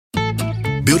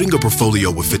Building a portfolio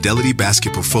with Fidelity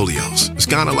Basket Portfolios is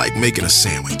kind of like making a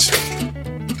sandwich.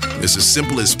 It's as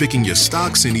simple as picking your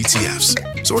stocks and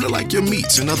ETFs, sort of like your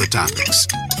meats and other toppings,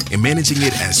 and managing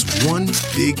it as one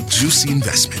big, juicy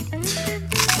investment.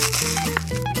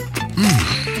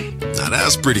 Now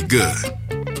that's pretty good.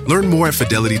 Learn more at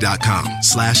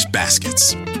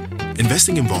fidelity.com/baskets.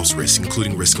 Investing involves risk,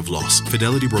 including risk of loss.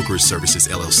 Fidelity Brokerage Services,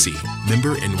 LLC.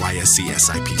 Member NYSE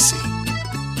SIPC.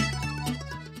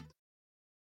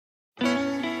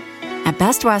 At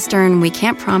Best Western, we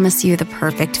can't promise you the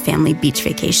perfect family beach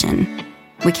vacation.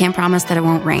 We can't promise that it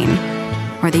won't rain,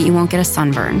 or that you won't get a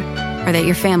sunburn, or that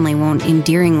your family won't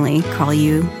endearingly call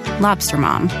you Lobster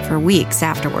Mom for weeks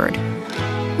afterward.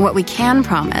 What we can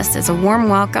promise is a warm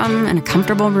welcome and a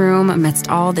comfortable room amidst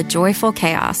all the joyful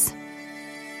chaos.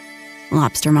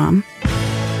 Lobster Mom.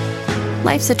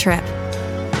 Life's a trip.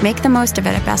 Make the most of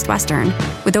it at Best Western,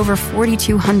 with over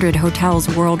 4,200 hotels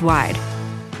worldwide.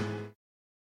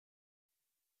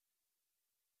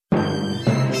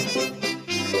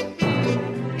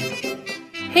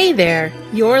 Hey there,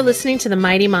 you're listening to The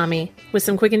Mighty Mommy with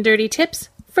some quick and dirty tips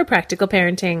for practical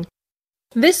parenting.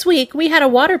 This week, we had a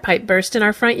water pipe burst in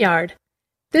our front yard.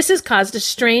 This has caused a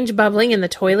strange bubbling in the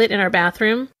toilet in our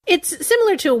bathroom. It's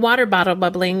similar to a water bottle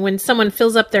bubbling when someone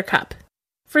fills up their cup.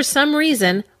 For some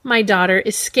reason, my daughter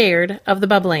is scared of the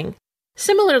bubbling.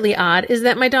 Similarly odd is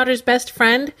that my daughter's best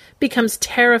friend becomes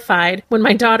terrified when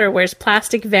my daughter wears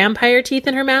plastic vampire teeth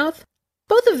in her mouth.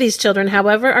 Both of these children,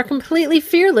 however, are completely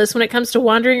fearless when it comes to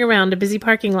wandering around a busy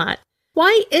parking lot.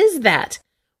 Why is that?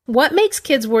 What makes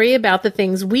kids worry about the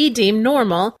things we deem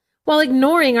normal while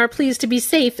ignoring our pleas to be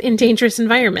safe in dangerous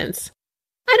environments?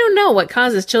 I don't know what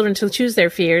causes children to choose their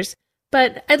fears,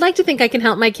 but I'd like to think I can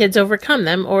help my kids overcome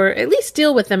them, or at least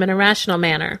deal with them in a rational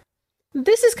manner.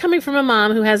 This is coming from a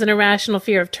mom who has an irrational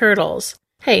fear of turtles.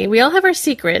 Hey, we all have our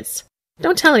secrets.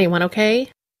 Don't tell anyone, okay?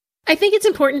 I think it's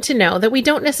important to know that we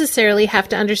don't necessarily have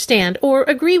to understand or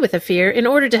agree with a fear in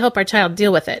order to help our child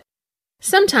deal with it.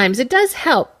 Sometimes it does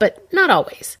help, but not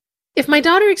always. If my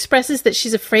daughter expresses that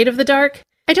she's afraid of the dark,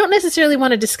 I don't necessarily want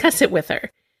to discuss it with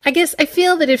her. I guess I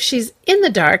feel that if she's in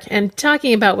the dark and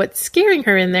talking about what's scaring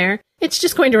her in there, it's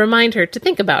just going to remind her to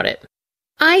think about it.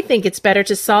 I think it's better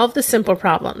to solve the simple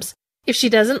problems. If she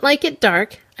doesn't like it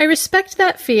dark, I respect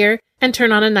that fear and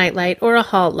turn on a nightlight or a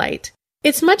hall light.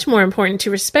 It's much more important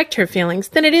to respect her feelings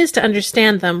than it is to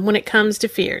understand them when it comes to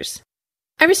fears.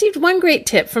 I received one great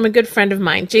tip from a good friend of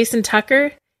mine, Jason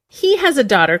Tucker. He has a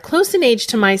daughter close in age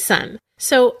to my son,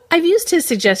 so I've used his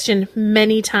suggestion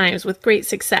many times with great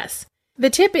success.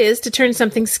 The tip is to turn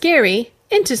something scary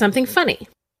into something funny.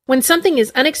 When something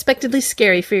is unexpectedly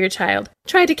scary for your child,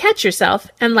 try to catch yourself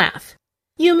and laugh.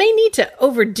 You may need to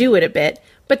overdo it a bit,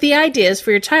 but the idea is for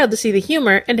your child to see the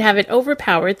humor and have it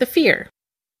overpower the fear.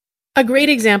 A great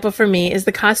example for me is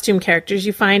the costume characters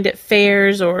you find at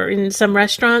fairs or in some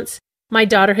restaurants. My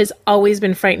daughter has always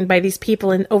been frightened by these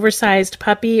people in oversized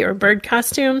puppy or bird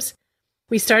costumes.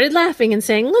 We started laughing and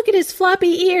saying, "Look at his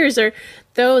floppy ears," or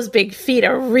 "Those big feet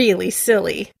are really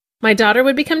silly." My daughter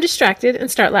would become distracted and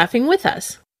start laughing with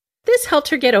us. This helped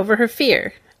her get over her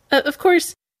fear. Of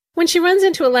course, when she runs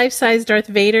into a life-size Darth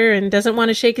Vader and doesn't want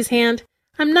to shake his hand,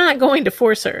 I'm not going to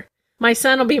force her. My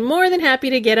son will be more than happy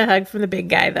to get a hug from the big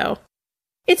guy, though.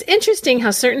 It's interesting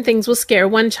how certain things will scare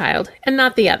one child and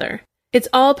not the other. It's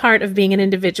all part of being an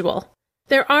individual.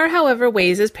 There are, however,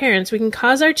 ways as parents we can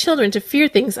cause our children to fear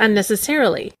things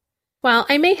unnecessarily. While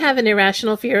I may have an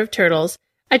irrational fear of turtles,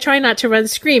 I try not to run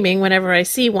screaming whenever I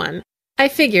see one. I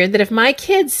figured that if my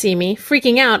kids see me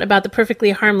freaking out about the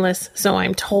perfectly harmless, so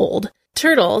I'm told,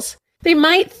 turtles, they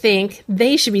might think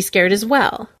they should be scared as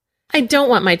well. I don't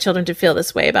want my children to feel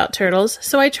this way about turtles,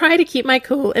 so I try to keep my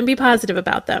cool and be positive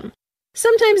about them.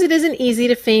 Sometimes it isn't easy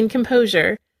to feign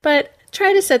composure, but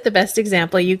try to set the best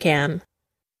example you can.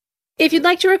 If you'd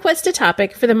like to request a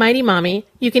topic for the Mighty Mommy,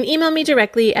 you can email me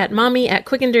directly at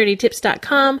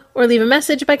mommy@quickanddirtytips.com or leave a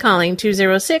message by calling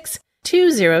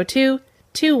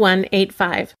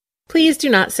 206-202-2185. Please do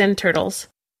not send turtles.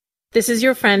 This is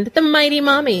your friend, the Mighty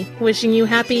Mommy, wishing you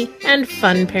happy and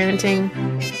fun parenting.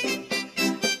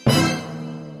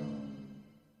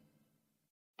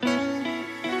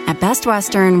 At Best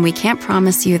Western, we can't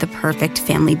promise you the perfect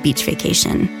family beach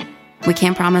vacation. We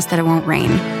can't promise that it won't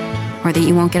rain, or that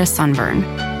you won't get a sunburn,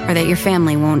 or that your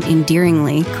family won't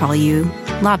endearingly call you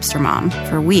Lobster Mom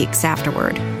for weeks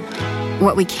afterward.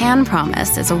 What we can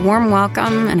promise is a warm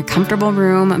welcome and a comfortable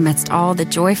room amidst all the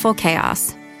joyful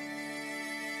chaos.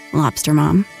 Lobster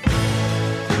Mom.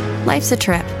 Life's a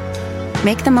trip.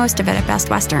 Make the most of it at Best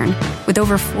Western, with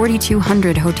over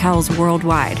 4,200 hotels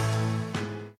worldwide.